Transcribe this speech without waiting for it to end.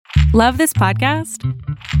Love this podcast?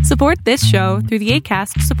 Support this show through the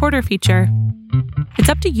Acast supporter feature. It's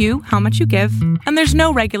up to you how much you give, and there's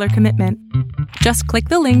no regular commitment. Just click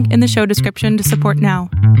the link in the show description to support now.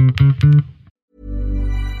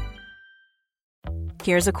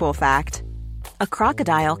 Here's a cool fact. A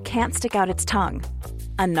crocodile can't stick out its tongue.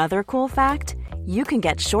 Another cool fact, you can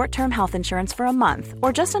get short-term health insurance for a month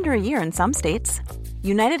or just under a year in some states.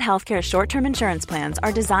 United Healthcare short-term insurance plans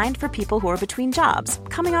are designed for people who are between jobs,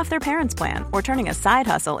 coming off their parents' plan, or turning a side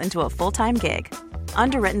hustle into a full-time gig.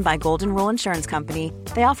 Underwritten by Golden Rule Insurance Company,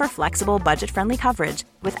 they offer flexible, budget-friendly coverage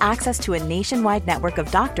with access to a nationwide network of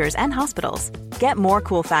doctors and hospitals. Get more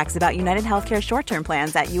cool facts about United Healthcare short-term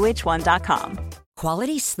plans at uh1.com.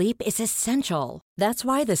 Quality sleep is essential. That's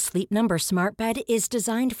why the Sleep Number Smart Bed is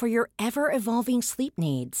designed for your ever-evolving sleep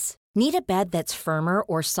needs. Need a bed that's firmer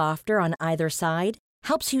or softer on either side?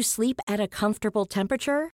 Helps you sleep at a comfortable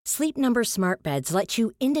temperature? Sleep Number Smart Beds let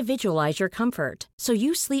you individualize your comfort, so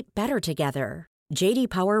you sleep better together. J.D.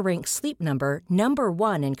 Power ranks Sleep Number number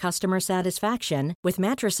 1 in customer satisfaction with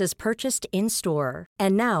mattresses purchased in-store.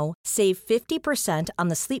 And now, save 50% on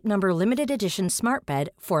the Sleep Number Limited Edition Smart Bed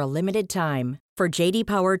for a limited time. For J.D.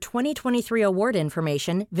 Power 2023 award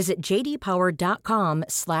information, visit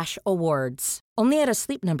jdpower.com/awards. Only at a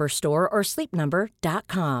Sleep Number store or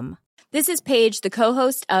sleepnumber.com. This is Paige, the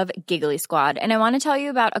co-host of Giggly Squad, and I want to tell you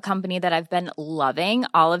about a company that I've been loving,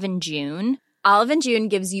 Olive & June. Olive & June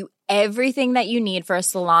gives you everything that you need for a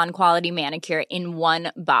salon-quality manicure in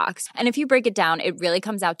one box. And if you break it down, it really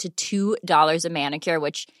comes out to $2 a manicure,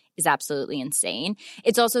 which is absolutely insane.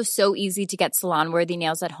 It's also so easy to get salon-worthy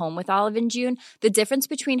nails at home with Olive & June. The difference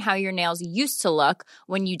between how your nails used to look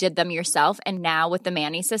when you did them yourself and now with the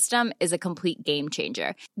Mani system is a complete game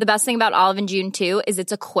changer. The best thing about Olive & June, too, is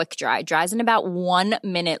it's a quick dry. Dries in about 1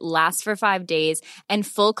 minute, lasts for 5 days, and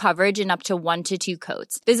full coverage in up to 1 to 2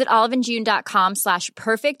 coats. Visit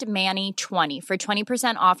oliveandjune.com/perfectmani20 for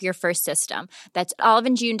 20% off your first system. That's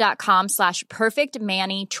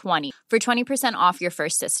oliveandjune.com/perfectmani20 for 20% off your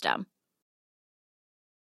first system.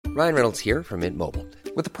 Ryan Reynolds here from Mint Mobile.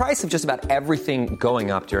 With the price of just about everything going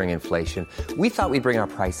up during inflation, we thought we'd bring our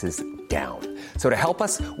prices down. So to help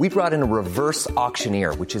us, we brought in a reverse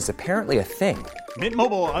auctioneer, which is apparently a thing. Mint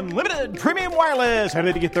Mobile Unlimited Premium Wireless. How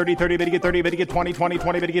to get 30, 30, how to get 30, how to get 20, 20,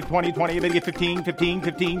 20, how to get 20, 20, how to get 15, 15,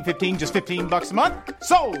 15, 15, just $15 a month?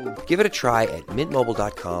 Sold! Give it a try at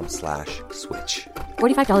mintmobile.com/switch.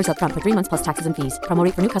 $45 up front for 3 months plus taxes and fees. Promo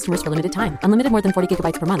rate for new customers for limited time. Unlimited more than 40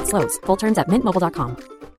 gigabytes per month. Slows full terms at mintmobile.com.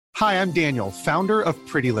 Hi, I'm Daniel, founder of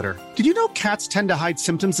Pretty Litter. Did you know cats tend to hide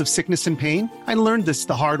symptoms of sickness and pain? I learned this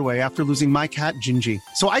the hard way after losing my cat, Gingy.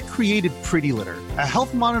 So I created Pretty Litter, a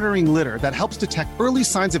health monitoring litter that helps detect early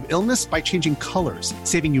signs of illness by changing colors,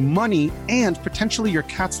 saving you money and potentially your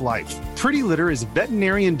cat's life. Pretty Litter is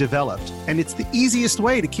veterinarian developed, and it's the easiest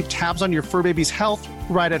way to keep tabs on your fur baby's health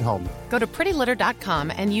right at home. Go to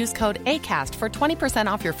prettylitter.com and use code ACAST for 20%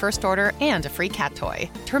 off your first order and a free cat toy.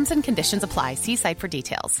 Terms and conditions apply. See site for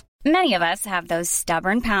details. Many of us have those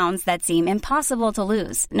stubborn pounds that seem impossible to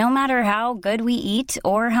lose, no matter how good we eat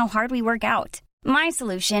or how hard we work out. My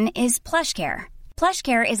solution is PlushCare.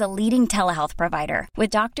 PlushCare is a leading telehealth provider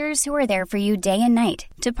with doctors who are there for you day and night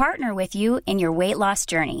to partner with you in your weight loss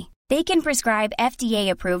journey. They can prescribe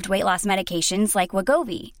FDA-approved weight loss medications like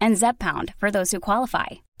Wegovy and Zepbound for those who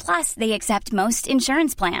qualify. Plus, they accept most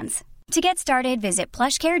insurance plans. To get started, visit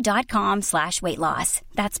plushcare.com/weightloss.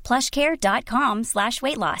 That's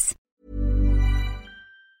plushcare.com/weightloss.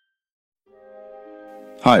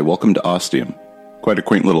 Hi, welcome to Ostium. Quite a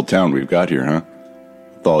quaint little town we've got here, huh?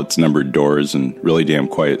 With all its numbered doors and really damn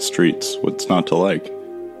quiet streets, what's not to like?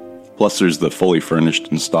 Plus there's the fully furnished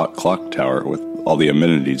and stocked clock tower with all the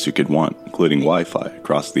amenities you could want, including Wi-Fi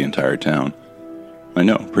across the entire town. I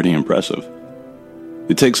know, pretty impressive.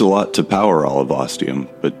 It takes a lot to power all of Ostium,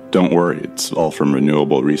 but don't worry, it's all from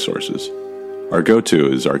renewable resources. Our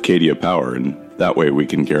go-to is Arcadia Power, and that way we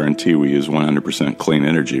can guarantee we use 100% clean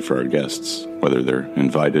energy for our guests, whether they're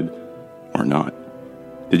invited or not.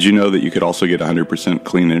 Did you know that you could also get 100%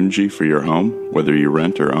 clean energy for your home, whether you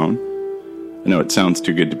rent or own? I know it sounds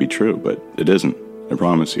too good to be true, but it isn't, I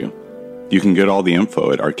promise you. You can get all the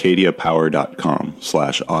info at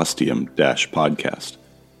arcadiapower.com/ostium-podcast.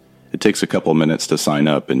 It takes a couple minutes to sign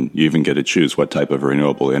up, and you even get to choose what type of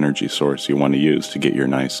renewable energy source you want to use to get your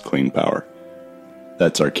nice, clean power.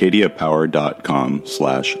 That's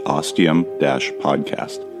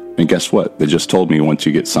arcadiapower.com/ostium-podcast. And guess what? They just told me once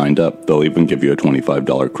you get signed up, they'll even give you a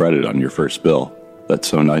 $25 credit on your first bill. That's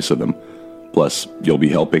so nice of them. Plus, you'll be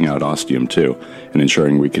helping out Ostium too, and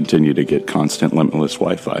ensuring we continue to get constant limitless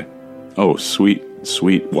Wi-Fi. Oh, sweet,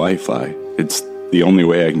 sweet Wi-Fi. It's the only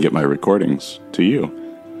way I can get my recordings to you.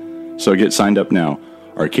 So get signed up now,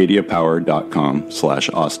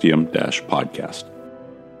 arcadiapower.com/ostium-podcast.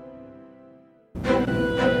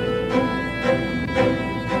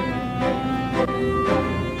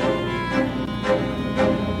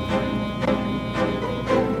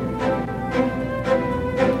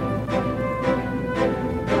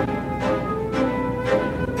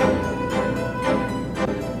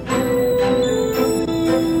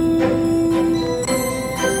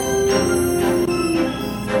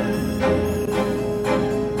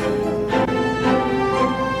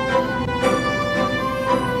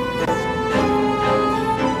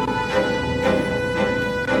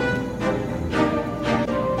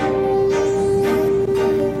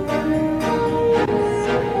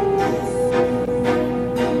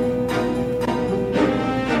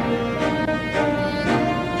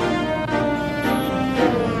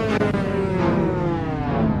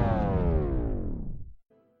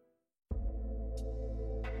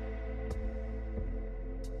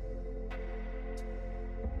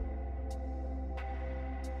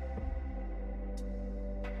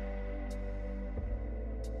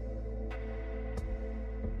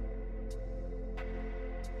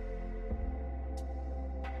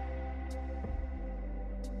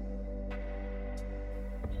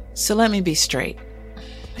 So let me be straight,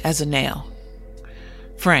 as a nail.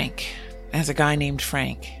 Frank, as a guy named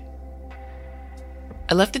Frank.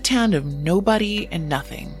 I left a town of nobody and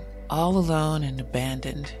nothing, all alone and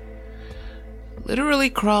abandoned.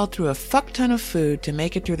 Literally crawled through a fuck ton of food to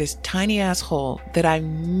make it through this tiny ass hole that I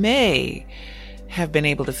may have been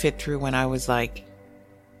able to fit through when I was like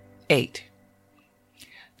 8.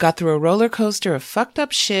 Got through a roller coaster of fucked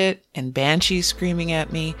up shit and banshees screaming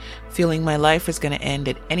at me, feeling my life was going to end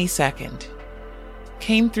at any second.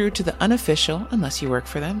 Came through to the unofficial, unless you work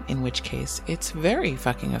for them, in which case it's very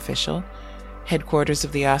fucking official, headquarters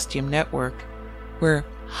of the Ostium Network, where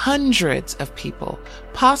hundreds of people,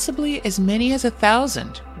 possibly as many as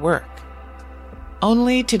 1,000, work.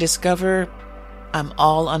 Only to discover I'm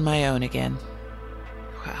all on my own again.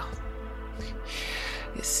 Wow.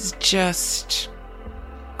 This is just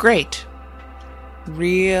great.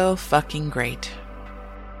 Real fucking great.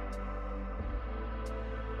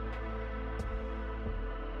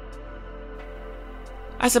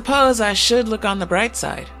 I suppose I should look on the bright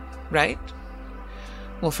side, right?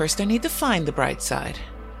 Well, first I need to find the bright side.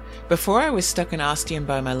 Before I was stuck in Ostium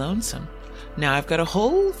by my lonesome. Now I've got a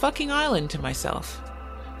whole fucking island to myself.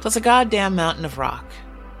 Plus a goddamn mountain of rock.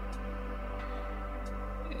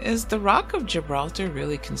 Is the Rock of Gibraltar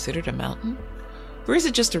really considered a mountain? Or is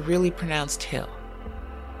it just a really pronounced hill?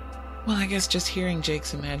 Well, I guess just hearing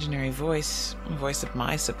Jake's imaginary voice, the voice of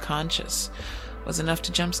my subconscious, was enough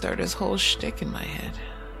to jumpstart his whole shtick in my head.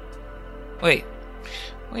 Wait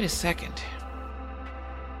a second.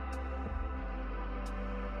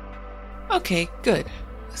 Okay, good.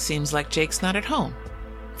 Seems like Jake's not at home.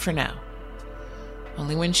 For now.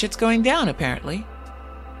 Only when shit's going down, apparently.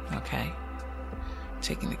 Okay.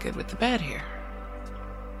 Taking the good with the bad here.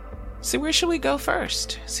 So where shall we go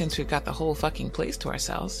first, since we've got the whole fucking place to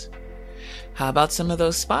ourselves? How about some of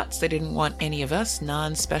those spots they didn't want any of us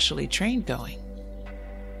non-specially trained going?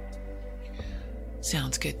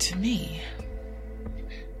 Sounds good to me.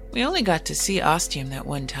 We only got to see Ostium that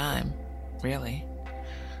one time, really.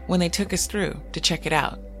 When they took us through to check it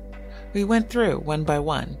out. We went through one by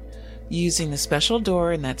one, using the special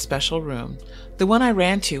door in that special room, the one I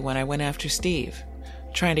ran to when I went after Steve,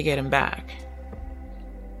 trying to get him back.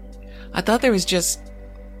 I thought there was just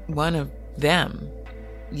one of them,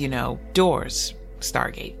 doors,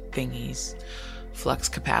 Stargate thingies, flux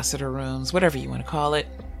capacitor rooms, whatever you want to call it,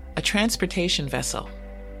 a transportation vessel.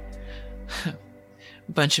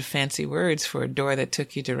 Bunch of fancy words for a door that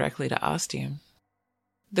took you directly to Ostium.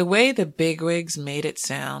 The way the bigwigs made it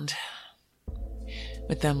sound,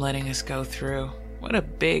 with them letting us go through, what a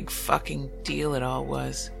big fucking deal it all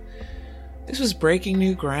was. This was breaking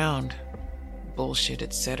new ground. Bullshit,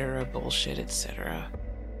 etc., bullshit, etc.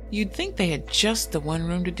 You'd think they had just the one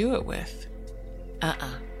room to do it with.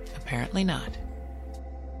 Apparently not.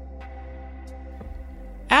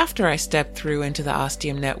 After I stepped through into the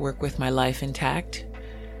Ostium Network with my life intact,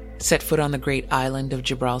 set foot on the great island of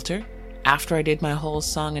Gibraltar, after I did my whole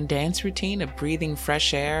song and dance routine of breathing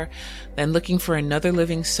fresh air, then looking for another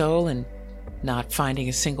living soul and not finding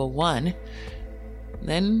a single one,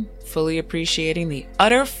 then fully appreciating the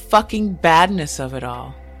utter fucking badness of it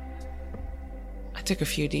all, I took a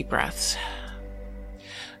few deep breaths,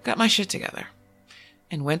 got my shit together,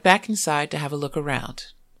 and went back inside to have a look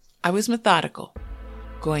around. I was methodical,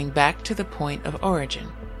 going back to the point of origin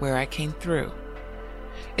where I came through.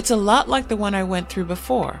 It's a lot like the one I went through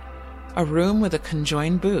before, a room with a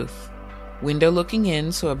conjoined booth, window looking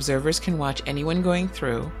in so observers can watch anyone going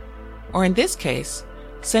through, or in this case,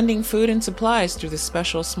 sending food and supplies through the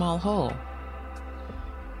special small hole.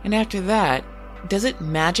 And after that, does it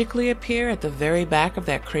magically appear at the very back of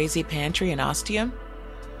that crazy pantry in Ostium?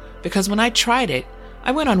 Because when I tried it,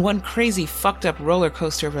 I went on one crazy fucked up roller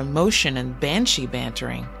coaster of emotion and banshee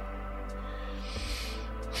bantering.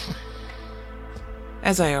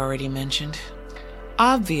 As I already mentioned,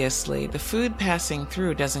 obviously the food passing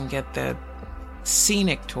through doesn't get the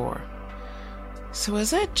scenic tour. So is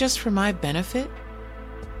that just for my benefit?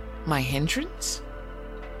 My hindrance?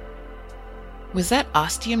 Was that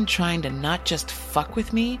Ostium trying to not just fuck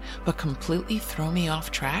with me, but completely throw me off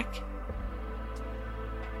track?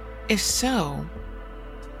 If so,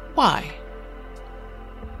 why?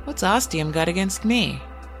 What's Ostium got against me?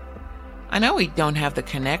 I know we don't have the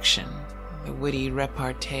connection, the witty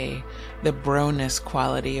repartee, the broness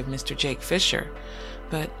quality of Mr. Jake Fisher,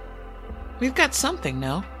 but we've got something,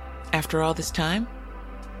 no? After all this time?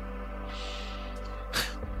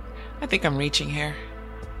 I think I'm reaching here.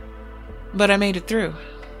 But I made it through.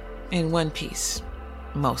 In one piece.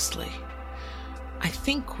 Mostly. I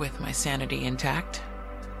think with my sanity intact.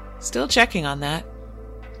 Still checking on that.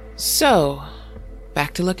 So,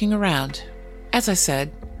 back to looking around. As I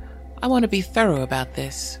said, I want to be thorough about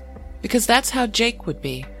this. Because that's how Jake would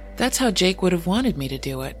be. That's how Jake would have wanted me to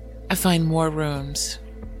do it. I find more rooms.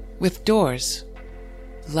 With doors.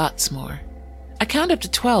 Lots more. I count up to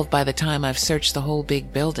 12 by the time I've searched the whole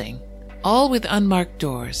big building. All with unmarked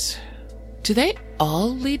doors. Do they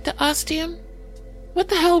all lead to Ostium? What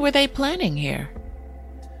the hell were they planning here?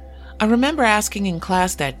 I remember asking in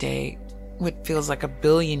class that day, what feels like 1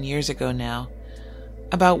 billion years ago now,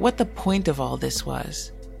 about what the point of all this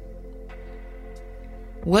was.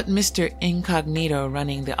 What Mr. Incognito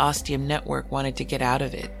running the Ostium network wanted to get out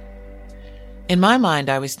of it. In my mind,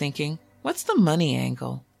 I was thinking, what's the money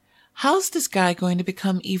angle? How's this guy going to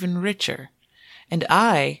become even richer? And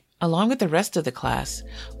I, along with the rest of the class,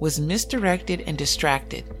 was misdirected and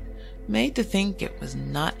distracted, made to think it was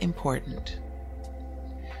not important.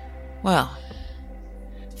 Well,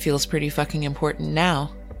 feels pretty fucking important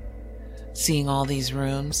now. Seeing all these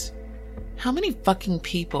rooms. How many fucking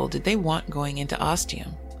people did they want going into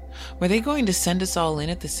Ostium? Were they going to send us all in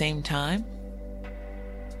at the same time?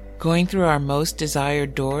 Going through our most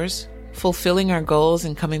desired doors? Fulfilling our goals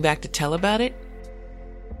and coming back to tell about it?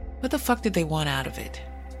 What the fuck did they want out of it?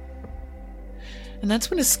 And that's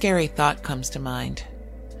when a scary thought comes to mind.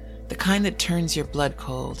 The kind that turns your blood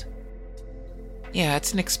cold. Yeah,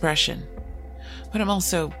 it's an expression. But I'm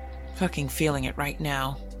also fucking feeling it right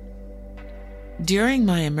now. During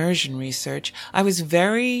my immersion research, I was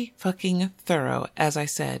very fucking thorough, as I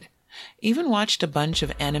said. Even watched a bunch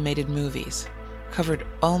of animated movies. Covered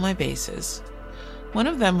all my bases. One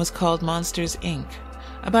of them was called Monsters, Inc.,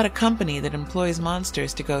 about a company that employs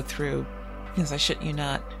monsters to go through, yes, I shit you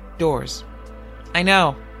not, doors. I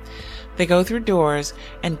know. They go through doors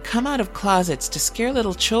and come out of closets to scare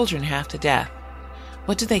little children half to death.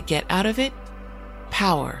 What do they get out of it?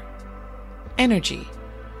 Power. Energy.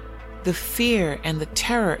 The fear and the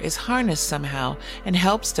terror is harnessed somehow and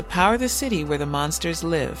helps to power the city where the monsters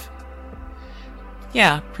live.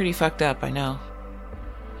 Yeah, pretty fucked up, I know.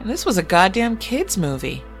 And this was a goddamn kids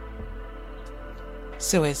movie.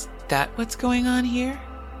 So is that what's going on here?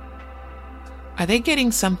 Are they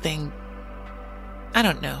getting something, I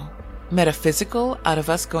don't know, metaphysical out of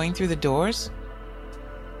us going through the doors?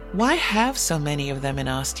 Why have so many of them in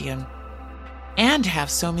Ostium? And have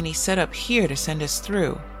so many set up here to send us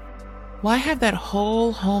through? Why have that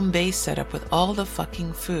whole home base set up with all the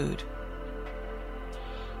fucking food?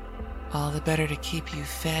 All the better to keep you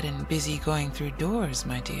fed and busy going through doors,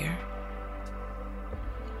 my dear.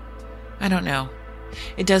 I don't know.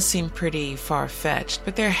 It does seem pretty far-fetched,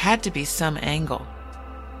 but there had to be some angle.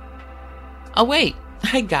 Oh wait,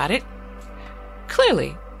 I got it.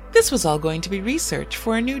 Clearly, this was all going to be research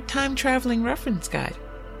for a new time-traveling reference guide.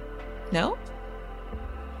 No?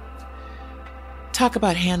 Talk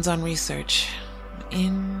about hands-on research.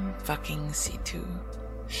 In fucking situ.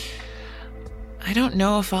 I don't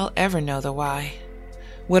know if I'll ever know the why.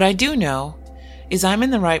 What I do know is I'm in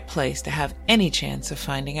the right place to have any chance of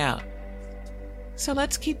finding out. So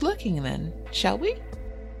let's keep looking then, shall we?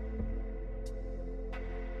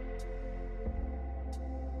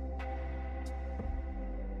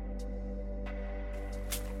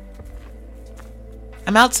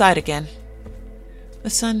 I'm outside again. The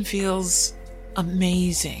sun feels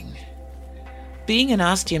amazing. Being in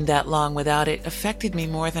Ostium that long without it affected me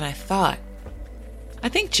more than I thought. I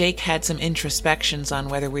think Jake had some introspections on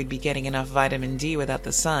whether we'd be getting enough vitamin D without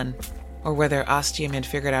the sun, or whether ostium had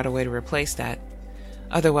figured out a way to replace that.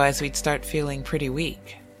 Otherwise, we'd start feeling pretty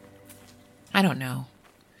weak. I don't know.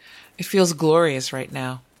 It feels glorious right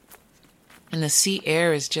now. And the sea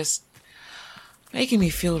air is just making me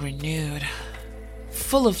feel renewed,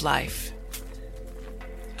 full of life.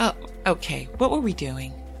 Oh, okay, what were we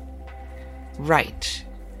doing? Right,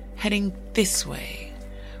 heading this way,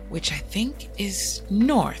 which I think is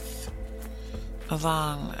north,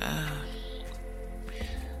 along,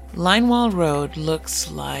 Linewall Road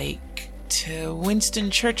looks like to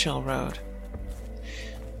Winston Churchill Road.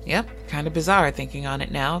 Yep, kind of bizarre thinking on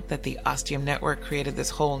it now that the Ostium Network created this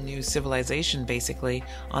whole new civilization basically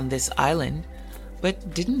on this island,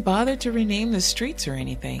 but didn't bother to rename the streets or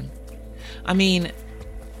anything. I mean,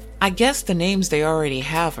 I guess the names they already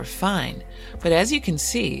have are fine, but as you can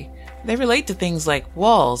see, they relate to things like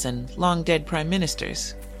walls and long-dead prime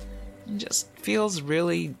ministers. It just feels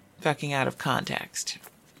really fucking out of context.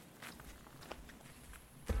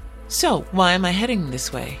 So, why am I heading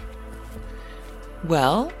this way?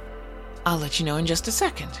 Well, I'll let you know in just a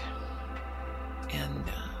second. And,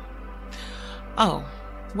 oh,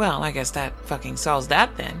 well, I guess that fucking solves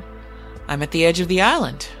that then. I'm at the edge of the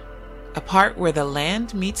island, a part where the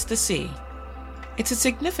land meets the sea. It's a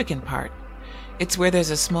significant part. It's where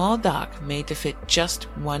there's a small dock made to fit just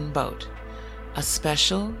one boat. A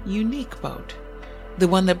special, unique boat. The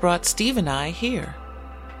one that brought Steve and I here.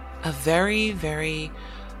 A very, very,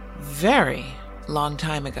 very long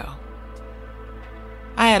time ago.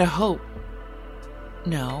 I had a hope.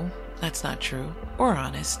 No, that's not true, or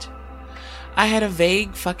honest. I had a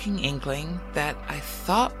vague fucking inkling that I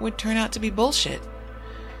thought would turn out to be bullshit.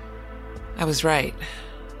 I was right.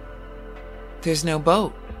 There's no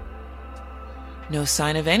boat. No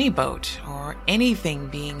sign of any boat, or anything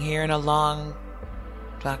being here in a long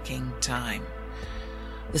fucking time.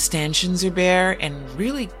 The stanchions are bare and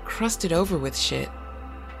really crusted over with shit.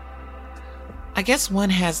 I guess one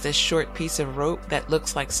has this short piece of rope that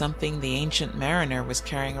looks like something the ancient mariner was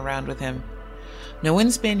carrying around with him. No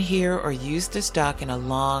one's been here or used this dock in a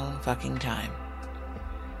long fucking time.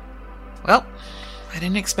 Well, I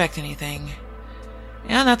didn't expect anything.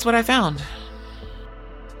 And that's what I found.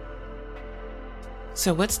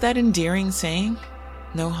 So what's that endearing saying?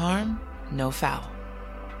 No harm, no foul.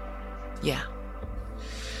 Yeah.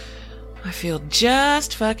 I feel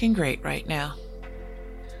just fucking great right now.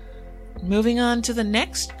 Moving on to the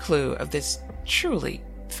next clue of this truly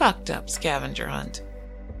fucked up scavenger hunt.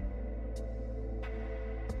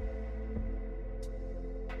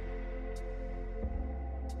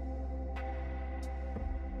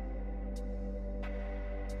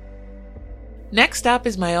 Next stop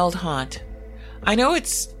is my old haunt. I know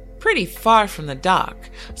it's pretty far from the dock,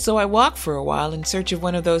 so I walk for a while in search of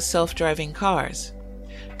one of those self-driving cars.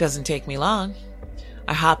 Doesn't take me long.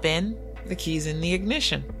 I hop in, the key's in the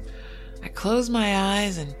ignition. I close my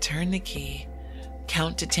eyes and turn the key,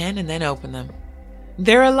 count to 10 and then open them.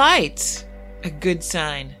 There are lights! A good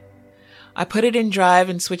sign. I put it in drive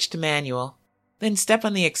and switch to manual, then step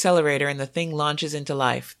on the accelerator and the thing launches into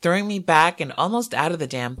life, throwing me back and almost out of the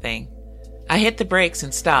damn thing. I hit the brakes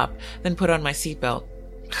and stop, then put on my seatbelt.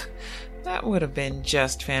 That would have been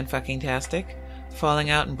just fan-fucking-tastic, falling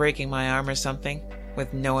out and breaking my arm or something,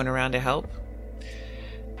 with no one around to help.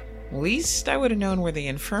 At least I would have known where the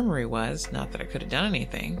infirmary was, not that I could have done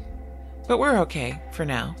anything. But we're okay, for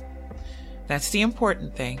now. That's the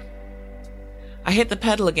important thing. I hit the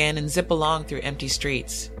pedal again and zip along through empty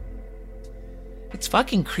streets. It's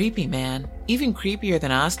fucking creepy, man. Even creepier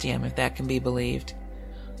than Ostium, if that can be believed.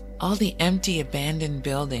 All the empty, abandoned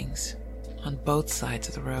buildings on both sides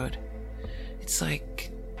of the road. It's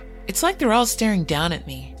like they're all staring down at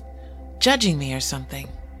me, judging me or something.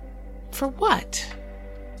 For what?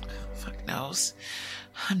 Fuck knows.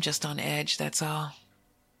 I'm just on edge, that's all.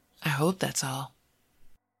 I hope that's all.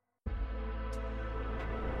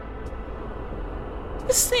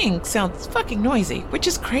 This thing sounds fucking noisy, which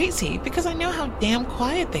is crazy because I know how damn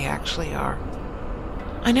quiet they actually are.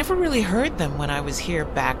 I never really heard them when I was here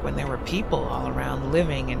back when there were people all around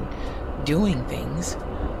living and doing things.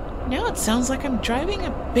 Now it sounds like I'm driving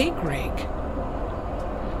a big rig.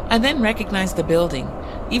 I then recognize the building,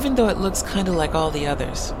 even though it looks kind of like all the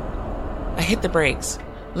others. I hit the brakes,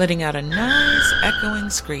 letting out a nice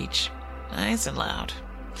echoing screech, nice and loud.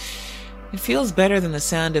 It feels better than the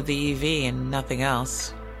sound of the EV and nothing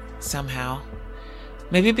else, somehow.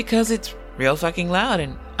 Maybe because it's real fucking loud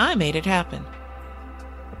and I made it happen.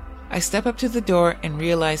 I step up to the door and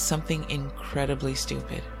realize something incredibly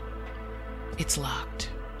stupid. It's locked.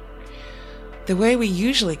 The way we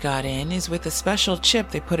usually got in is with a special chip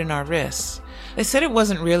they put in our wrists. They said it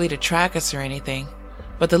wasn't really to track us or anything,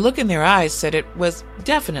 but the look in their eyes said it was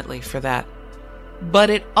definitely for that. But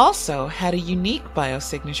it also had a unique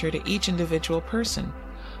biosignature to each individual person,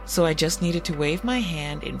 so I just needed to wave my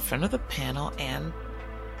hand in front of the panel and...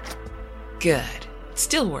 Good. It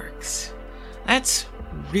still works. That's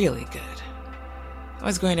really good. I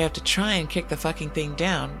was going to have to try and kick the fucking thing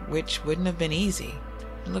down, which wouldn't have been easy.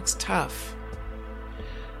 It looks tough.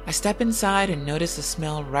 I step inside and notice the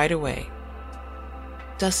smell right away.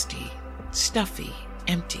 Dusty, stuffy,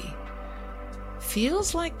 empty.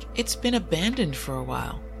 Feels like it's been abandoned for a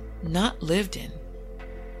while, not lived in.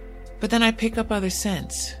 But then I pick up other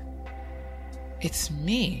scents. It's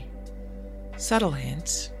me. Subtle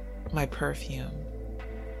hints. My perfume.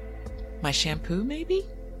 My shampoo, maybe?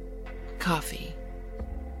 Coffee.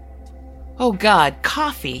 Oh God,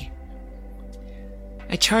 coffee!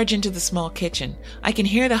 I charge into the small kitchen. I can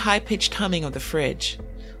hear the high-pitched humming of the fridge.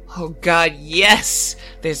 Oh God, yes!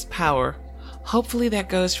 There's power. Hopefully that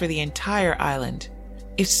goes for the entire island.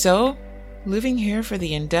 If so, living here for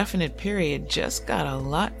the indefinite period just got a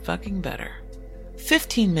lot fucking better.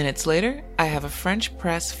 15 minutes later, I have a French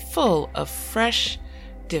press full of fresh,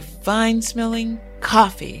 divine-smelling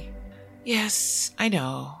coffee. Yes, I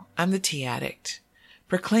know, I'm the tea addict.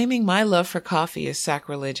 Proclaiming my love for coffee is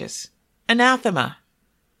sacrilegious. Anathema!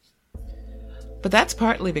 But that's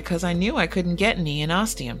partly because I knew I couldn't get any in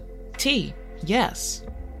Ostium. Tea, yes,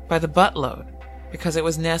 by the buttload, because it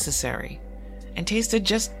was necessary, and tasted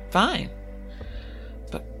just fine.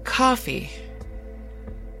 But coffee...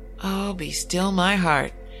 Oh, be still my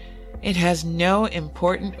heart. It has no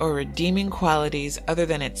important or redeeming qualities other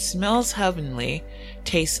than it smells heavenly,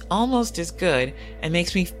 tastes almost as good, and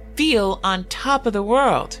makes me feel on top of the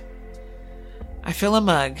world. I fill a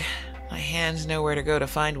mug. My hands know where to go to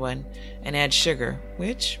find one, and add sugar,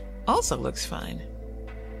 which also looks fine.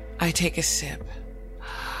 I take a sip.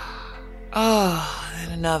 Oh,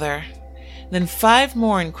 then another. Then 5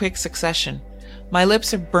 more in quick succession. My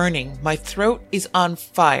lips are burning. My throat is on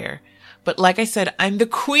fire. But like I said, I'm the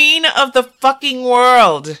queen of the fucking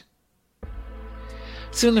world.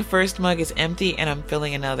 Soon the first mug is empty and I'm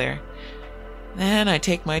filling another. Then I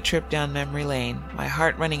take my trip down memory lane, my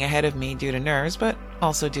heart running ahead of me due to nerves, but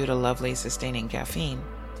also due to lovely sustaining caffeine.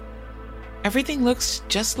 Everything looks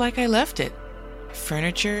just like I left it.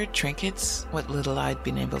 Furniture, trinkets, what little I'd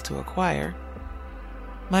been able to acquire.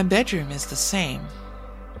 My bedroom is the same.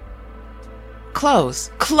 Clothes!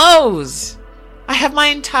 I have my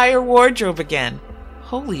entire wardrobe again.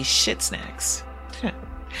 Holy shit snacks.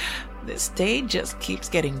 This day just keeps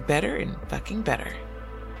getting better and fucking better.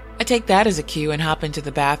 I take that as a cue and hop into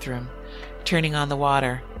the bathroom, turning on the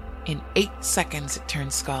water. In 8 seconds it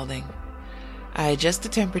turns scalding. I adjust the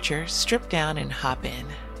temperature, strip down, and hop in.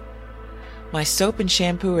 My soap and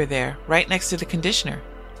shampoo are there, right next to the conditioner.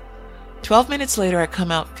 12 minutes later I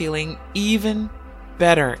come out feeling even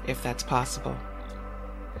better, if that's possible.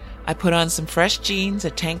 I put on some fresh jeans,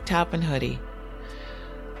 a tank top, and hoodie.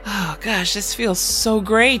 Oh gosh, this feels so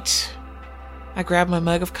great. I grab my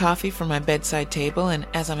mug of coffee from my bedside table, and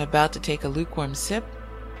as I'm about to take a lukewarm sip,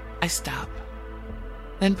 I stop.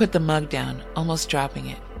 Then put the mug down, almost dropping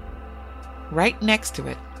it. Right next to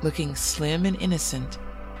it, looking slim and innocent,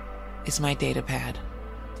 is my data pad.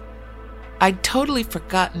 I'd totally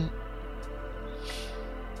forgotten...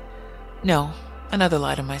 No, another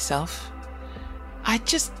lie to myself. I'd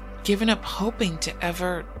just given up hoping to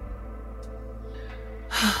ever...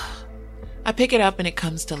 I pick it up and it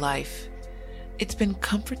comes to life. It's been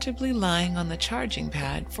comfortably lying on the charging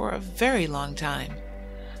pad for a very long time.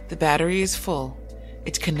 The battery is full.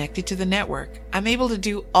 It's connected to the network. I'm able to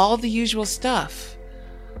do all the usual stuff.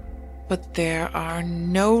 But there are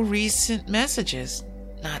no recent messages.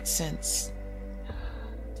 Not since...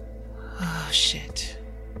 Oh, shit.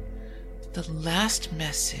 The last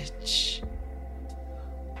message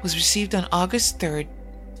was received on August 3rd,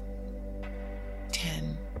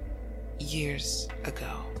 10 years ago.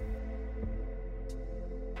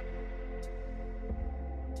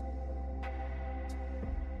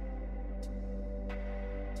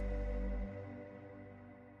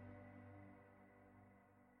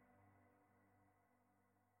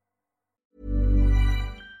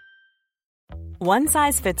 One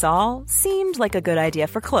size fits all seemed like a good idea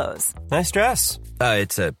for clothes. Nice dress.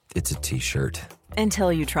 It's a t-shirt.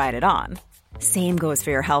 Until you tried it on. Same goes for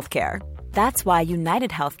your healthcare. That's why United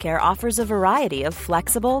Healthcare offers a variety of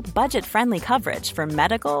flexible, budget-friendly coverage for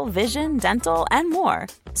medical, vision, dental, and more.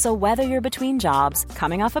 So whether you're between jobs,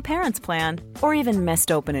 coming off a parent's plan, or even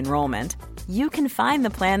missed open enrollment, you can find the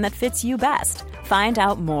plan that fits you best. Find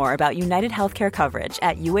out more about United Healthcare coverage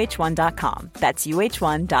at uh1.com. That's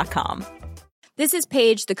uh1.com. This is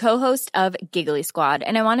Paige, the co-host of Giggly Squad,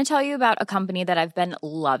 and I want to tell you about a company that I've been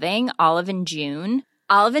loving, Olive & June.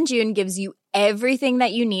 Olive & June gives you everything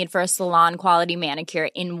that you need for a salon-quality manicure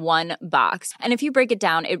in one box. And if you break it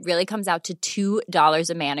down, it really comes out to $2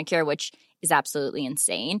 a manicure, which is absolutely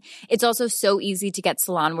insane. It's also so easy to get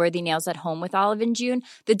salon-worthy nails at home with Olive & June.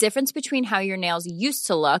 The difference between how your nails used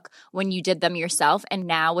to look when you did them yourself and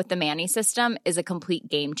now with the Mani system is a complete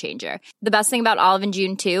game changer. The best thing about Olive &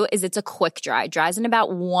 June, too, is it's a quick dry. Dries in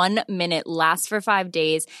about 1 minute, lasts for 5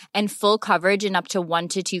 days, and full coverage in up to 1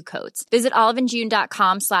 to 2 coats. Visit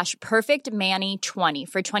oliveandjune.com/perfectmani20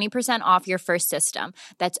 for 20% off your first system.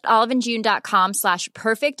 That's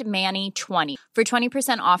oliveandjune.com/perfectmani20 for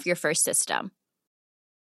 20% off your first system.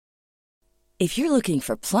 If you're looking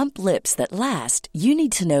for plump lips that last, you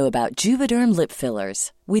need to know about Juvederm lip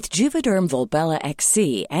fillers. With Juvederm Volbella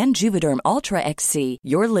XC and Juvederm Ultra XC,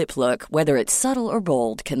 your lip look, whether it's subtle or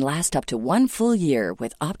bold, can last up to 1 full year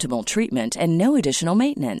with optimal treatment and no additional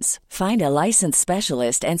maintenance. Find a licensed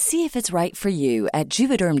specialist and see if it's right for you at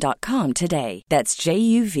Juvederm.com today. That's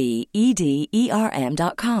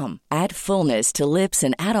JUVEDERM.com. Add fullness to lips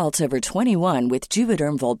in adults over 21 with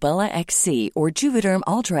Juvederm Volbella XC or Juvederm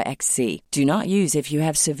Ultra XC. Do not use if you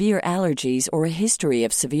have severe allergies or a history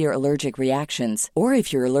of severe allergic reactions, or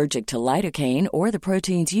if you're allergic to lidocaine or the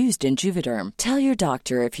proteins used in Juvederm. Tell your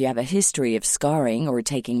doctor if you have a history of scarring or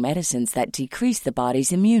taking medicines that decrease the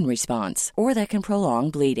body's immune response or that can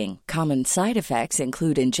prolong bleeding. Common side effects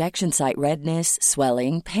include injection site redness,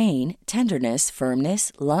 swelling, pain, tenderness,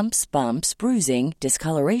 firmness, lumps, bumps, bruising,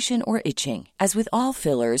 discoloration, or itching. As with all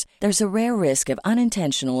fillers, there's a rare risk of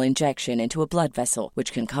unintentional injection into a blood vessel,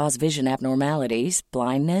 which can cause vision abnormalities,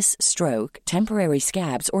 blindness, stroke, temporary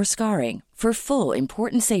scabs, or scarring. For full,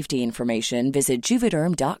 important safety information, visit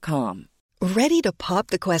Juvederm.com. Ready to pop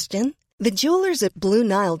the question? The jewelers at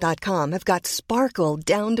BlueNile.com have got sparkle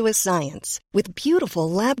down to a science with beautiful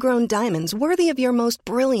lab-grown diamonds worthy of your most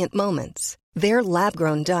brilliant moments. Their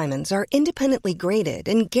lab-grown diamonds are independently graded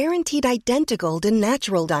and guaranteed identical to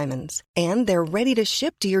natural diamonds, and they're ready to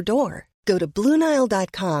ship to your door. Go to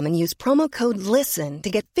BlueNile.com and use promo code LISTEN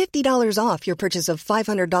to get $50 off your purchase of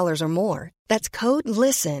 $500 or more. That's code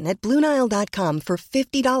LISTEN at BlueNile.com for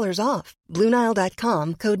 $50 off.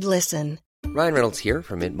 BlueNile.com, code LISTEN. Ryan Reynolds here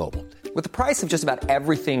from Mint Mobile. With the price of just about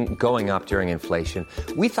everything going up during inflation,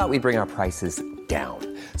 we thought we'd bring our prices down.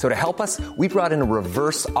 So to help us, we brought in a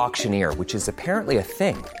reverse auctioneer, which is apparently a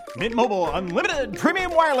thing. Mint Mobile Unlimited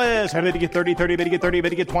Premium Wireless. How to get 30, 30, bit to get 30, bit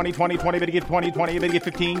to get 20, 20, 20, bit to get 20, 20, bit to get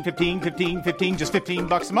 15, 15, 15, 15, just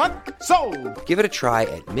 $15 a month? Sold! Give it a try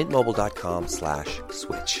at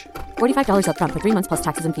mintmobile.com/switch. $45 up front for 3 months plus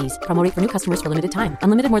taxes and fees. Promo rate for new customers for limited time.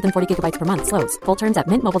 Unlimited more than 40 gigabytes per month. Slows full terms at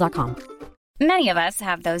mintmobile.com. Many of us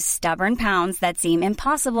have those stubborn pounds that seem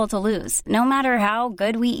impossible to lose, no matter how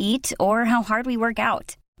good we eat or how hard we work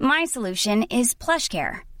out. My solution is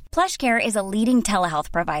PlushCare. PlushCare is a leading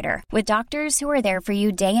telehealth provider with doctors who are there for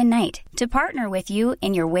you day and night to partner with you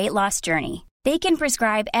in your weight loss journey. They can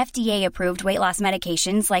prescribe FDA-approved weight loss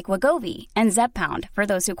medications like Wegovy and Zepbound for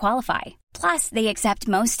those who qualify. Plus, they accept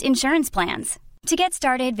most insurance plans. To get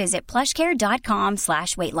started, visit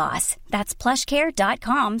plushcare.com/weightloss. That's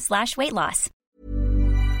plushcare.com/weightloss.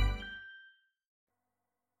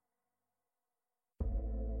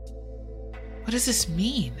 What does this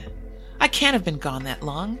mean? I can't have been gone that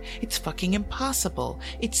long. It's fucking impossible.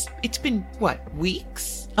 It's been, what,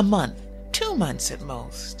 weeks? A month? 2 months at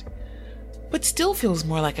most. But still feels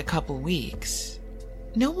more like a couple weeks.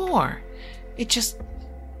 No more. It just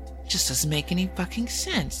doesn't make any fucking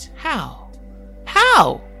sense. How?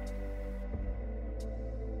 How?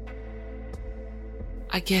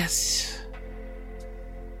 I guess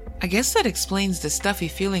that explains the stuffy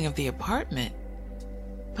feeling of the apartment.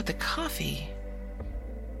 But the coffee...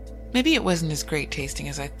 Maybe it wasn't as great tasting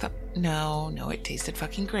as I thought. No, it tasted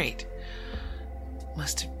fucking great.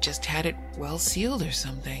 Must have just had it well sealed or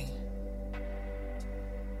something.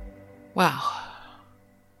 Wow.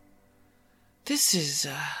 This is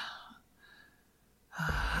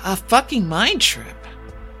a fucking mind trip.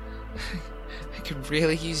 I could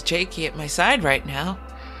really use Jakey at my side right now.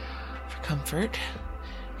 For comfort.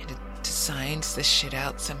 And to science this shit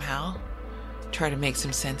out somehow. Try to make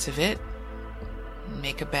some sense of it.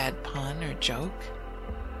 Make a bad pun or joke.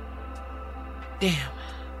 Damn.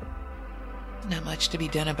 Not much to be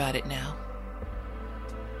done about it now.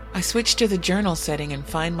 I switch to the journal setting and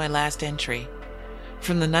find my last entry.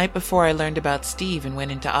 From the night before I learned about Steve and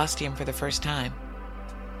went into Ostium for the first time.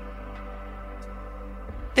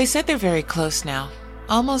 They said they're very close now,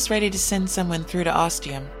 almost ready to send someone through to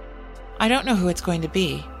Ostium. I don't know who it's going to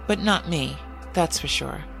be, but not me, that's for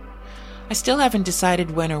sure. I still haven't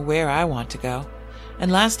decided when or where I want to go,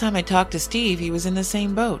 and last time I talked to Steve, he was in the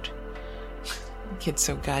same boat. The kid's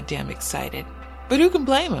so goddamn excited. But who can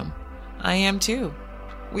blame him? I am too.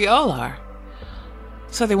 We all are.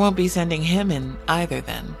 So they won't be sending him in either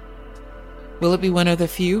then. Will it be one of the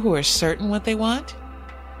few who are certain what they want?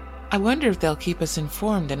 I wonder if they'll keep us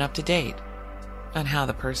informed and up to date on how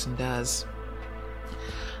the person does.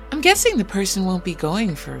 I'm guessing the person won't be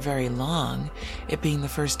going for very long, it being the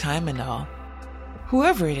first time and all.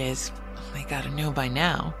 Whoever it is, they gotta know by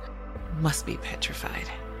now, must be petrified.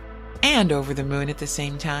 And over the moon at the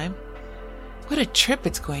same time. What a trip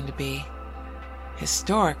it's going to be.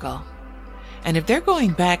 Historical. And if they're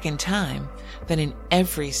going back in time, then in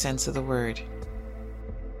every sense of the word.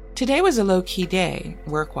 Today was a low-key day,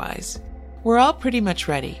 work-wise. We're all pretty much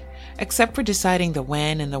ready, except for deciding the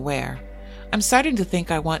when and the where. I'm starting to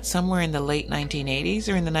think I want somewhere in the late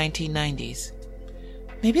 1980s or in the 1990s.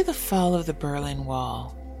 Maybe the fall of the Berlin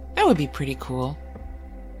Wall. That would be pretty cool.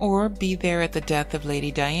 Or be there at the death of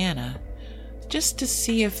Lady Diana, just to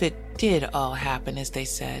see if it did all happen as they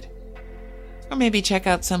said. Or maybe check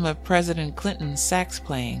out some of President Clinton's sax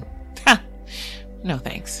playing. Ha! No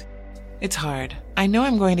thanks. It's hard. I know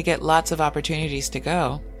I'm going to get lots of opportunities to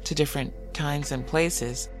go to different times and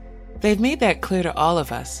places. They've made that clear to all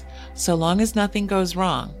of us, so long as nothing goes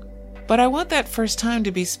wrong. But I want that first time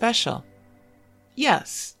to be special.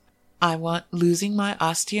 Yes, I want losing my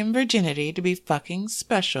Ostium virginity to be fucking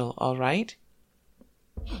special, all right?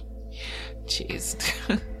 Jeez,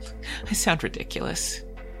 I sound ridiculous.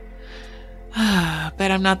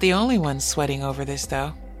 Bet I'm not the only one sweating over this,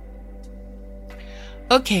 though.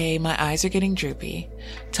 Okay, my eyes are getting droopy.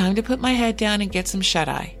 Time to put my head down and get some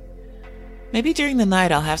shut-eye. Maybe during the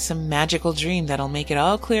night I'll have some magical dream that'll make it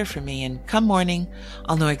all clear for me, and come morning,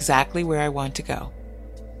 I'll know exactly where I want to go.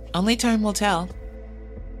 Only time will tell.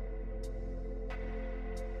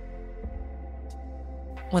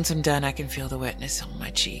 Once I'm done, I can feel the wetness on my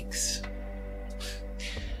cheeks.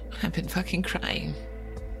 I've been fucking crying.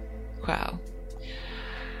 Wow.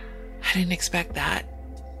 I didn't expect that.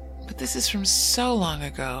 But this is from so long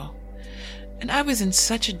ago. And I was in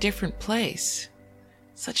such a different place.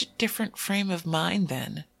 Such a different frame of mind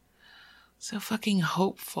then. So fucking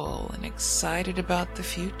hopeful and excited about the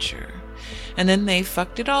future. And then they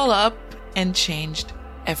fucked it all up and changed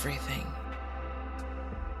everything.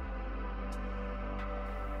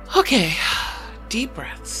 Okay, deep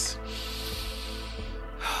breaths.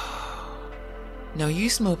 No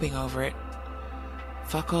use moping over it.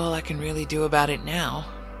 Fuck all I can really do about it now.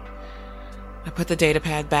 I put the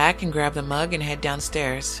datapad back and grab the mug and head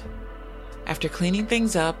downstairs. After cleaning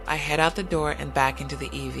things up, I head out the door and back into the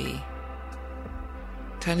EV.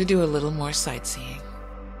 Time to do a little more sightseeing.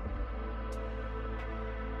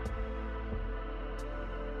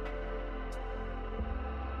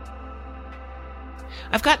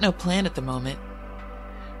 I've got no plan at the moment.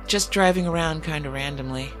 Just driving around kind of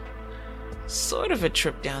randomly. Sort of a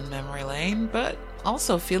trip down memory lane, but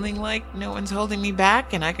also feeling like no one's holding me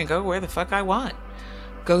back and I can go where the fuck I want.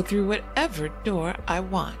 Go through whatever door I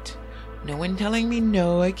want. No one telling me,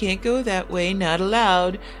 no, I can't go that way, not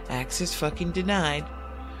allowed. Access fucking denied.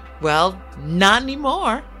 Well, not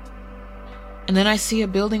anymore. And then I see a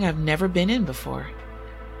building I've never been in before.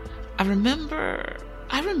 I remember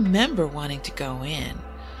wanting to go in.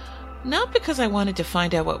 Not because I wanted to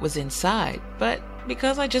find out what was inside, but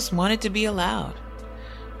because I just wanted to be allowed.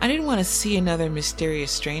 I didn't want to see another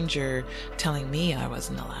mysterious stranger telling me I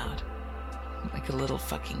wasn't allowed. Like a little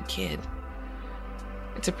fucking kid.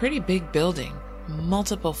 It's a pretty big building,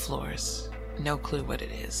 multiple floors. No clue what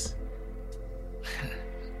it is.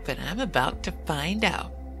 But I'm about to find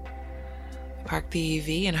out. I park the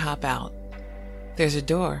EV and hop out. There's a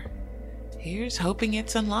door. Here's hoping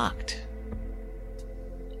it's unlocked.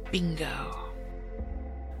 Bingo.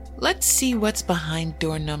 Let's see what's behind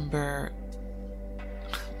door number...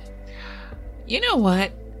 You know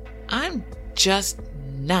what? I'm just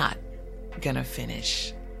not gonna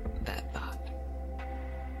finish that thought.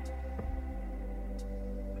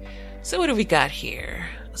 So what do we got here?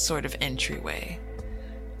 A sort of entryway.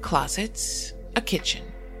 Closets, a kitchen.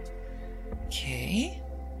 Okay.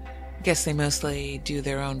 Guess they mostly do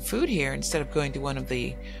their own food here instead of going to one of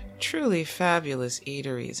the truly fabulous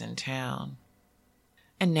eateries in town.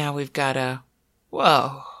 And now we've got a...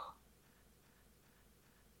 Whoa.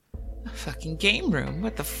 A fucking game room.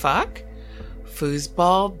 What the fuck?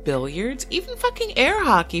 Foosball, billiards, even fucking air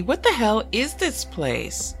hockey. What the hell is this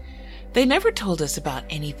place? They never told us about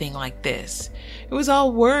anything like this. It was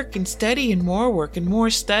all work and study and more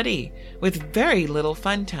study, with very little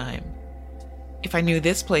fun time. If I knew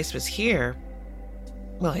this place was here,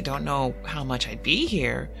 well, I don't know how much I'd be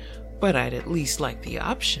here, but I'd at least like the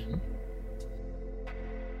option.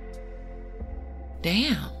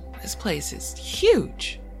 Damn, this place is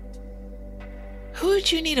huge. Who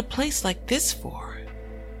would you need a place like this for?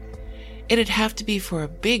 It'd have to be for a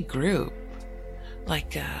big group. I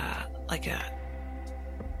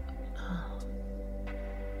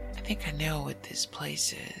think I know what this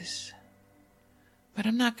place is, but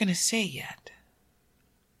I'm not gonna say yet.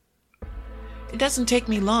 It doesn't take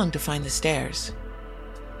me long to find the stairs.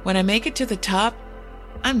 When I make it to the top,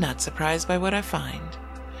 I'm not surprised by what I find.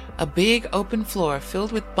 A big open floor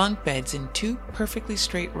filled with bunk beds in 2 perfectly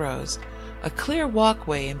straight rows, a clear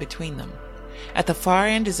walkway in between them. At the far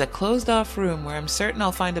end is a closed-off room where I'm certain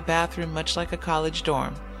I'll find a bathroom much like a college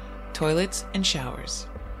dorm, toilets and showers.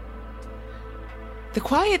 The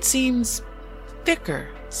quiet seems thicker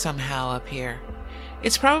somehow up here.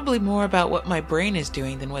 It's probably more about what my brain is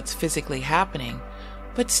doing than what's physically happening,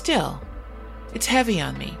 but still, it's heavy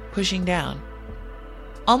on me, pushing down.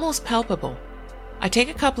 Almost palpable. I take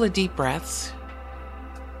a couple of deep breaths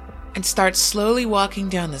and start slowly walking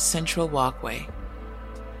down the central walkway.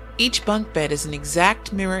 Each bunk bed is an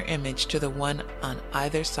exact mirror image to the one on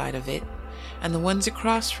either side of it and the ones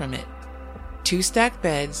across from it. 2 stacked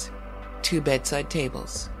beds, 2 bedside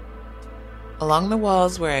tables. Along the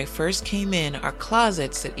walls where I first came in are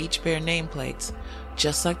closets that each bear nameplates,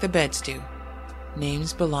 just like the beds do,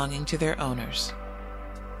 names belonging to their owners.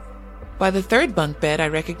 By the 3rd bunk bed, I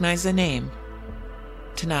recognize the name,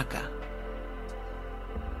 Tanaka.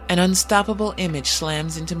 An unstoppable image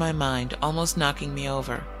slams into my mind, almost knocking me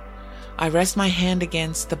over. I rest my hand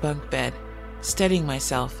against the bunk bed, steadying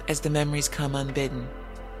myself as the memories come unbidden.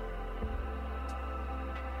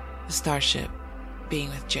 The starship, being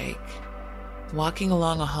with Jake, walking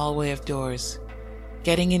along a hallway of doors,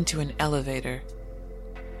 getting into an elevator.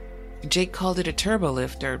 Jake called it a turbo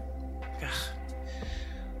lift or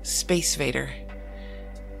Space Vader.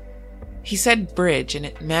 He said bridge, and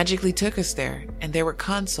it magically took us there, and there were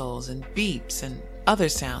consoles and beeps and other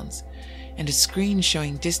sounds, and a screen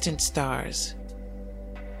showing distant stars.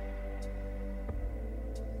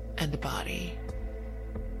 And a body.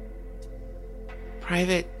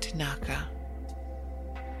 Private Tanaka.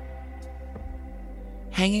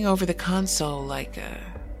 Hanging over the console like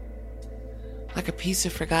a piece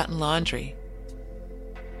of forgotten laundry.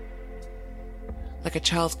 Like a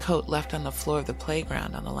child's coat left on the floor of the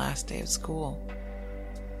playground on the last day of school.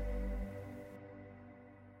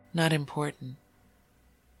 Not important.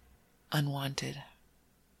 Unwanted.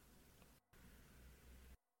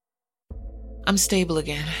 I'm stable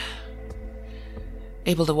again.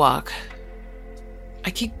 Able to walk.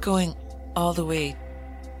 I keep going all the way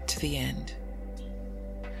to the end.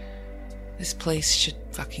 This place should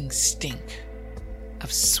fucking stink.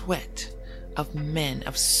 Of sweat. Of men,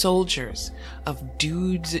 of soldiers, of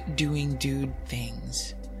dudes doing dude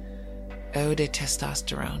things. Ode to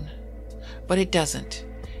testosterone. But it doesn't.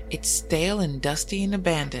 It's stale and dusty and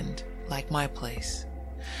abandoned, like my place.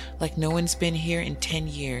 Like no one's been here in 10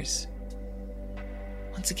 years.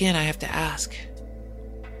 Once again, I have to ask,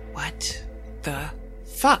 what the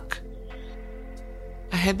fuck?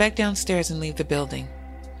 I head back downstairs and leave the building.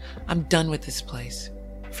 I'm done with this place.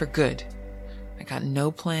 For good. I got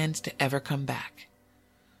no plans to ever come back.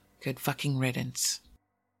 Good fucking riddance.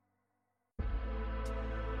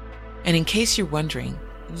 And in case you're wondering,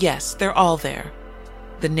 yes, they're all there.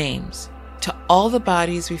 The names to all the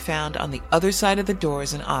bodies we found on the other side of the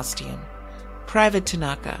doors in Ostium. Private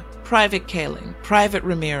Tanaka, Private Kaling, Private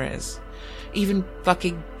Ramirez, even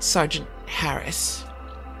fucking Sergeant Harris.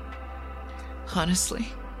 Honestly,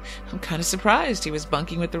 I'm kind of surprised he was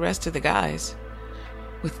bunking with the rest of the guys.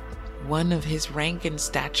 With one of his rank and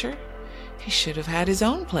stature, he should have had his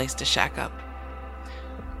own place to shack up.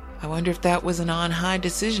 I wonder if that was an on-high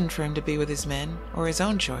decision for him to be with his men, or his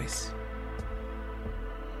own choice.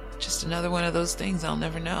 Just another one of those things I'll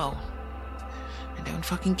never know. I don't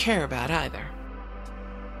fucking care about either.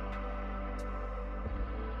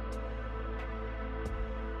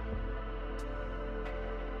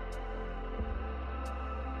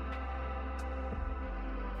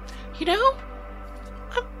 You know,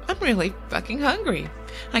 I'm really fucking hungry.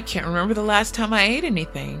 I can't remember the last time I ate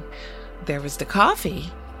anything. There was the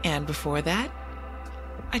coffee, and before that,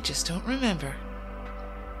 I just don't remember.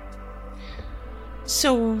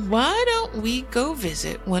 So why don't we go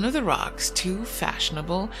visit one of the Rock's 2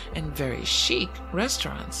 fashionable and very chic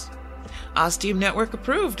restaurants? Ostium Network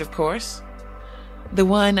approved, of course. The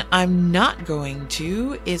one I'm not going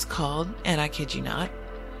to is called, and I kid you not,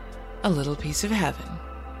 A Little Piece of Heaven.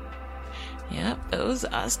 Yep, those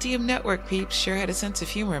Ostium Network peeps sure had a sense of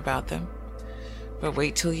humor about them. But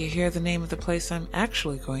wait till you hear the name of the place I'm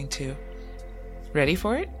actually going to. Ready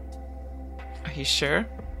for it? Are you sure?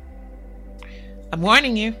 I'm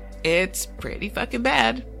warning you, it's pretty fucking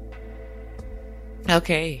bad.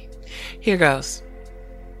 Okay, here goes.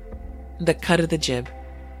 The cut of the jib.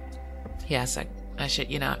 Yes, I shit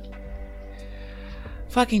you not.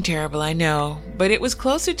 Fucking terrible, I know, but it was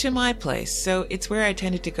closer to my place, so it's where I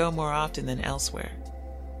tended to go more often than elsewhere.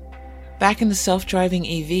 Back in the self-driving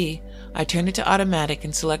EV, I turn it to automatic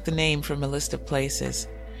and select the name from a list of places.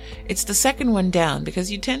 It's the second one down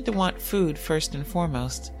because you tend to want food first and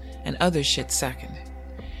foremost, and other shit second.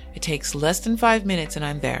 It takes less than 5 minutes and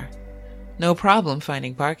I'm there. No problem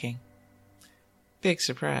finding parking. Big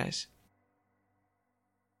surprise.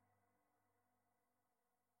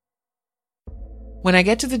 When I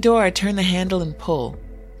get to the door, I turn the handle and pull.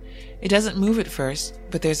 It doesn't move at first,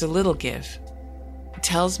 but there's a little give. It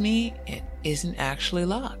tells me it isn't actually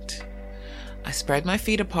locked. I spread my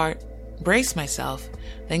feet apart, brace myself,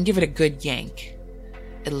 then give it a good yank.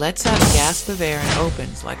 It lets out a gasp of air and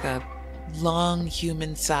opens like a long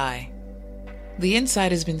human sigh. The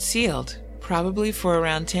inside has been sealed, probably for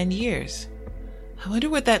around 10 years. I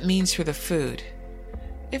wonder what that means for the food.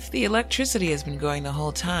 If the electricity has been going the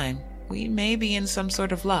whole time, we may be in some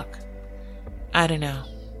sort of luck. I don't know.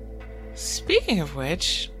 Speaking of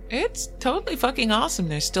which, it's totally fucking awesome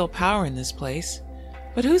there's still power in this place.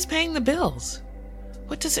 But who's paying the bills?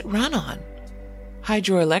 What does it run on?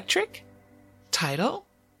 Hydroelectric? Tidal?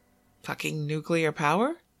 Fucking nuclear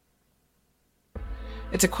power?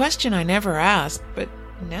 It's a question I never asked, but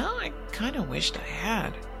now I kinda wished I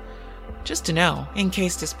had. Just to know, in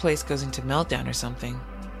case this place goes into meltdown or something.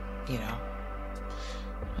 You know.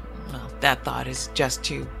 Well, that thought is just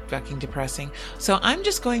too fucking depressing, so I'm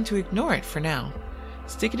just going to ignore it for now.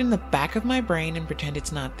 Stick it in the back of my brain and pretend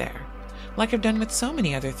it's not there, like I've done with so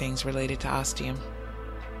many other things related to ostium.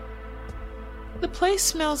 The place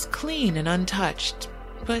smells clean and untouched,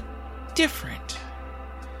 but different.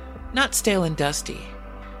 Not stale and dusty.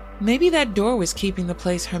 Maybe that door was keeping the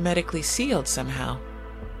place hermetically sealed somehow.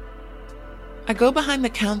 I go behind the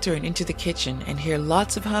counter and into the kitchen and hear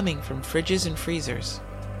lots of humming from fridges and freezers.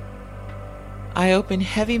 I open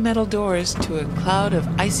heavy metal doors to a cloud of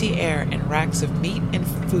icy air and racks of meat and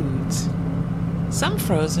foods. Some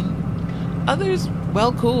frozen, others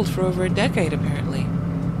well cooled for over a decade apparently.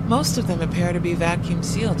 Most of them appear to be vacuum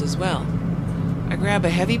sealed as well. I grab a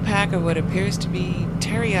heavy pack of what appears to be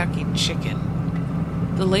teriyaki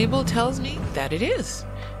chicken. The label tells me that it is,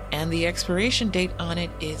 and the expiration date on it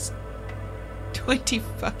is 20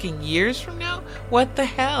 fucking years from now? What the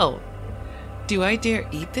hell? Do I dare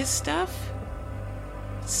eat this stuff?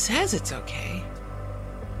 It says it's okay.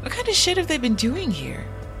 What kind of shit have they been doing here?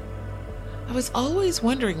 I was always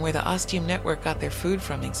wondering where the Ostium Network got their food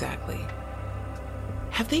from exactly.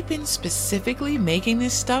 Have they been specifically making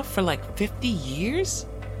this stuff for like 50 years?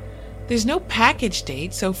 There's no package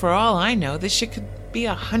date, so for all I know, this shit could be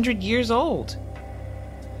 100 years old.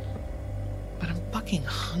 But I'm fucking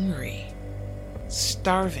hungry.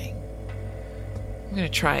 Starving. I'm gonna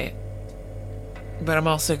try it. But I'm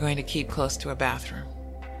also going to keep close to a bathroom.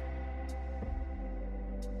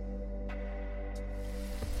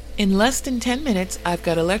 In less than 10 minutes, I've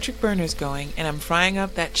got electric burners going and I'm frying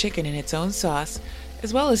up that chicken in its own sauce,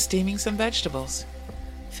 as well as steaming some vegetables.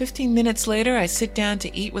 15 minutes later, I sit down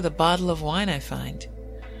to eat with a bottle of wine I find.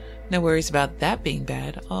 No worries about that being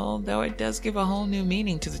bad, although it does give a whole new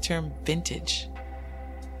meaning to the term vintage.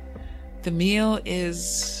 The meal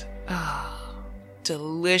is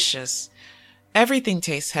delicious. Everything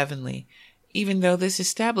tastes heavenly, even though this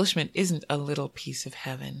establishment isn't a little piece of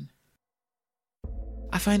heaven.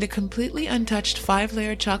 I find a completely untouched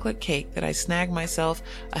 5-layer chocolate cake that I snag myself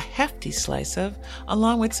a hefty slice of,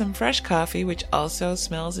 along with some fresh coffee, which also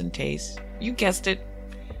smells and tastes, you guessed it,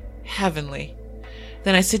 heavenly.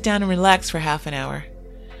 Then I sit down and relax for half an hour,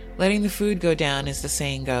 letting the food go down as the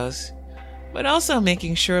saying goes, but also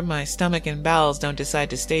making sure my stomach and bowels don't decide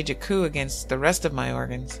to stage a coup against the rest of my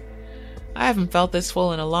organs. I haven't felt this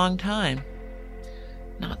full in a long time.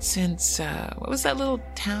 Not since, what was that little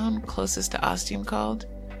town closest to Ostium called?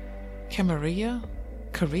 Camarillo?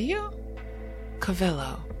 Carrillo?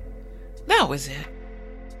 Covello. That was it.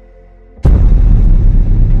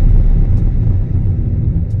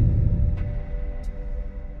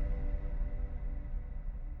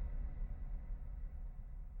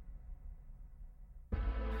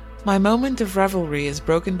 My moment of revelry is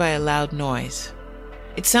broken by a loud noise.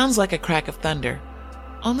 It sounds like a crack of thunder,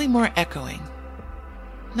 only more echoing.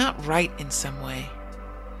 Not right in some way.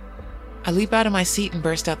 I leap out of my seat and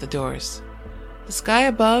burst out the doors. The sky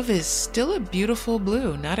above is still a beautiful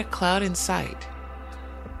blue, not a cloud in sight.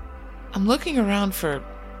 I'm looking around for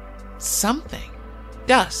something.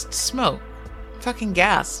 Dust, smoke, fucking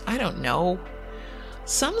gas, I don't know.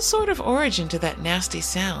 Some sort of origin to that nasty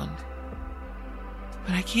sound.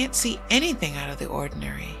 But I can't see anything out of the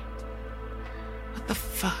ordinary. What the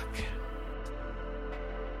fuck?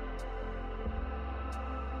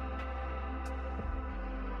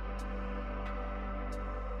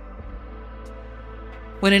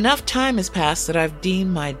 When enough time has passed that I've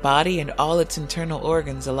deemed my body and all its internal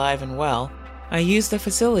organs alive and well, I use the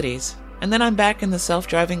facilities, and then I'm back in the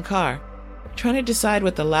self-driving car, trying to decide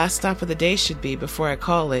what the last stop of the day should be before I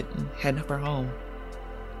call it and head for home.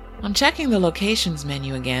 I'm checking the locations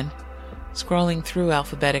menu again, scrolling through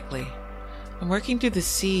alphabetically. I'm working through the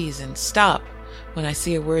C's and stop when I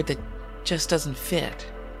see a word that just doesn't fit.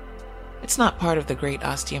 It's not part of the Great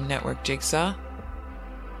Ostium Network jigsaw.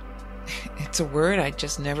 It's a word I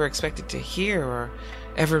just never expected to hear or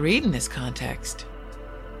ever read in this context.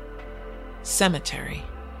 Cemetery.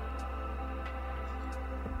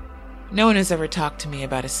 No one has ever talked to me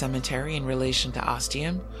about a cemetery in relation to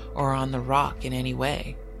Ostium or on the Rock in any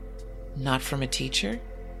way. Not from a teacher,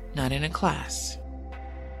 not in a class.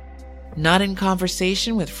 Not in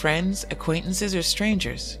conversation with friends, acquaintances, or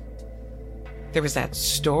strangers. There was that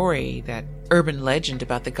story, that urban legend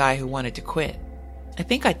about the guy who wanted to quit. I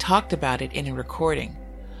think I talked about it in a recording.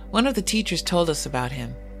 One of the teachers told us about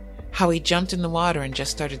him, how he jumped in the water and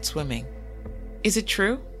just started swimming. Is it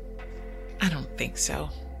true? I don't think so.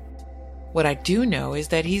 What I do know is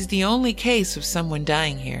that he's the only case of someone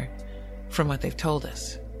dying here, from what they've told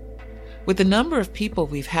us. With the number of people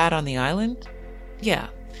we've had on the island, yeah,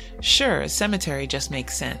 sure, a cemetery just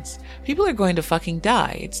makes sense. People are going to fucking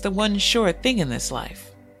die. It's the one sure thing in this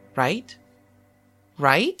life. Right?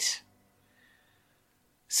 Right?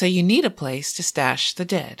 So you need a place to stash the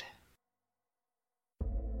dead.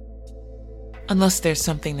 Unless there's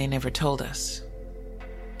something they never told us.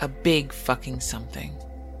 A big fucking something.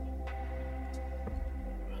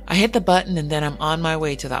 I hit the button and then I'm on my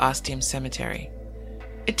way to the Ostium Cemetery.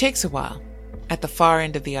 It takes a while, at the far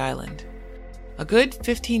end of the island. A good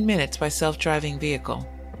 15 minutes by self-driving vehicle.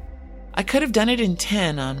 I could have done it in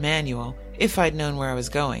 10 on manual if I'd known where I was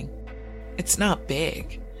going. It's not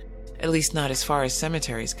big, at least not as far as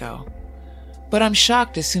cemeteries go. But I'm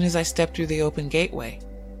shocked as soon as I step through the open gateway.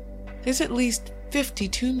 There's at least 50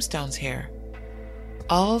 tombstones here.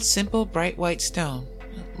 All simple bright white stone,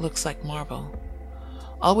 it looks like marble.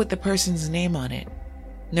 All with the person's name on it,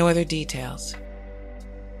 no other details.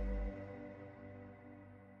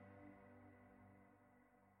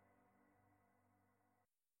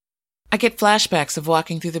 I get flashbacks of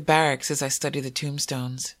walking through the barracks as I study the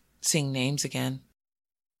tombstones, seeing names again.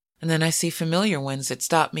 And then I see familiar ones that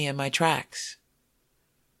stop me in my tracks.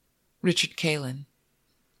 Richard Kalin,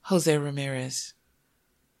 Jose Ramirez,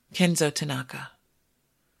 Kenzo Tanaka,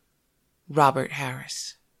 Robert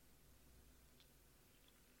Harris.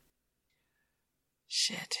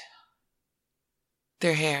 Shit.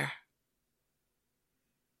 They're here.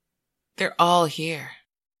 They're all here.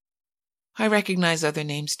 I recognize other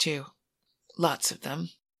names too. Lots of them.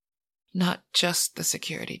 Not just the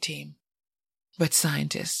security team, but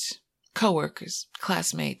scientists, coworkers,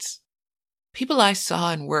 classmates, people I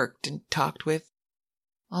saw and worked and talked with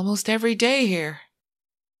almost every day here.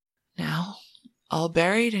 Now, all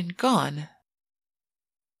buried and gone.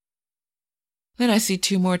 Then I see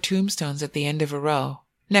 2 more tombstones at the end of a row,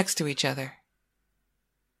 next to each other.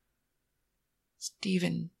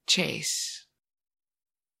 Stephen Chase.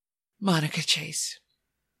 Monica Chase.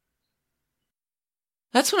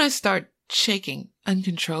 That's when I start shaking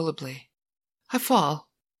uncontrollably. I fall,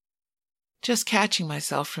 just catching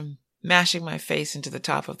myself from mashing my face into the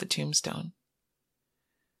top of the tombstone.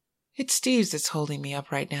 It's Steve's that's holding me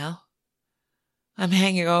up right now. I'm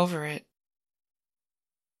hanging over it,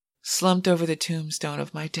 slumped over the tombstone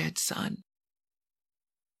of my dead son.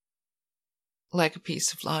 Like a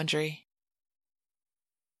piece of laundry.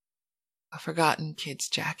 A forgotten kid's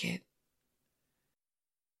jacket.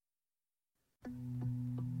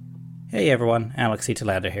 Hey everyone, Alex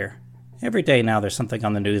Italander here. Every day now there's something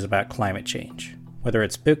on the news about climate change. Whether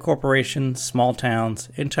it's big corporations, small towns,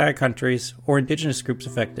 entire countries, or indigenous groups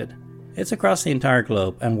affected. It's across the entire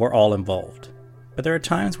globe and we're all involved. But there are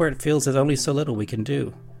times where it feels there's only so little we can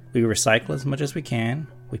do. We recycle as much as we can,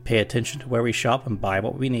 we pay attention to where we shop and buy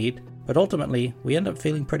what we need, but ultimately we end up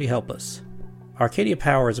feeling pretty helpless. Arcadia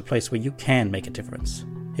Power is a place where you can make a difference.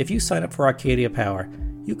 If you sign up for Arcadia Power,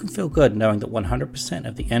 you can feel good knowing that 100%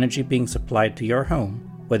 of the energy being supplied to your home,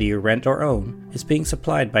 whether you rent or own, is being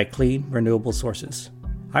supplied by clean, renewable sources.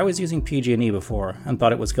 I was using PG&E before and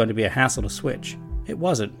thought it was going to be a hassle to switch. It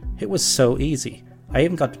wasn't. It was so easy. I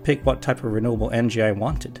even got to pick what type of renewable energy I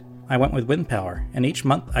wanted. I went with wind power, and each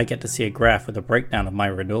month I get to see a graph with a breakdown of my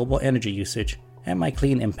renewable energy usage and my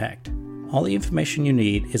clean impact. All the information you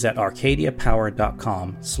need is at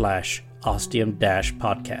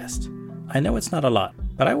arcadiapower.com/ostium-podcast. I know it's not a lot,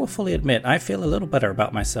 but I will fully admit I feel a little better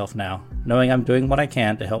about myself now, knowing I'm doing what I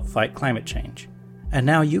can to help fight climate change. And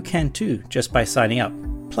now you can too, just by signing up.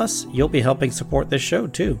 Plus, you'll be helping support this show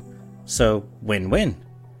too. So, win-win.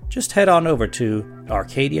 Just head on over to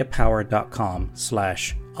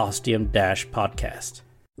arcadiapower.com/ostium-podcast.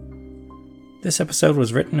 This episode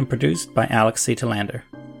was written and produced by Alex C. Talander.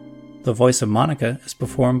 The voice of Monica is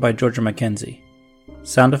performed by Georgia McKenzie.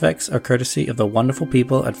 Sound effects are courtesy of the wonderful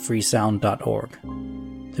people at freesound.org.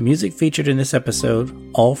 The music featured in this episode,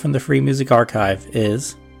 all from the Free Music Archive,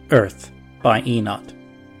 is Earth by Enot.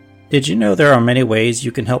 Did you know there are many ways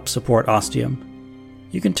you can help support Ostium?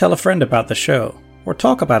 You can tell a friend about the show, or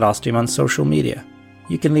talk about Ostium on social media.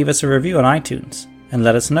 You can leave us a review on iTunes, and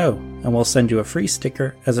let us know, and we'll send you a free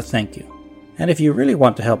sticker as a thank you. And if you really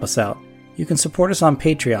want to help us out, you can support us on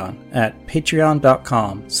Patreon at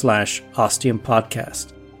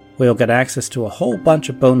patreon.com/ostiumpodcast, where you'll get access to a whole bunch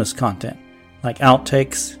of bonus content, like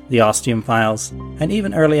outtakes, the Ostium files, and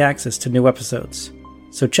even early access to new episodes.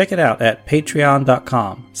 So check it out at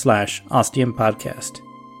patreon.com/ostiumpodcast.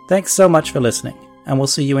 Thanks so much for listening, and we'll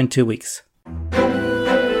see you in 2 weeks.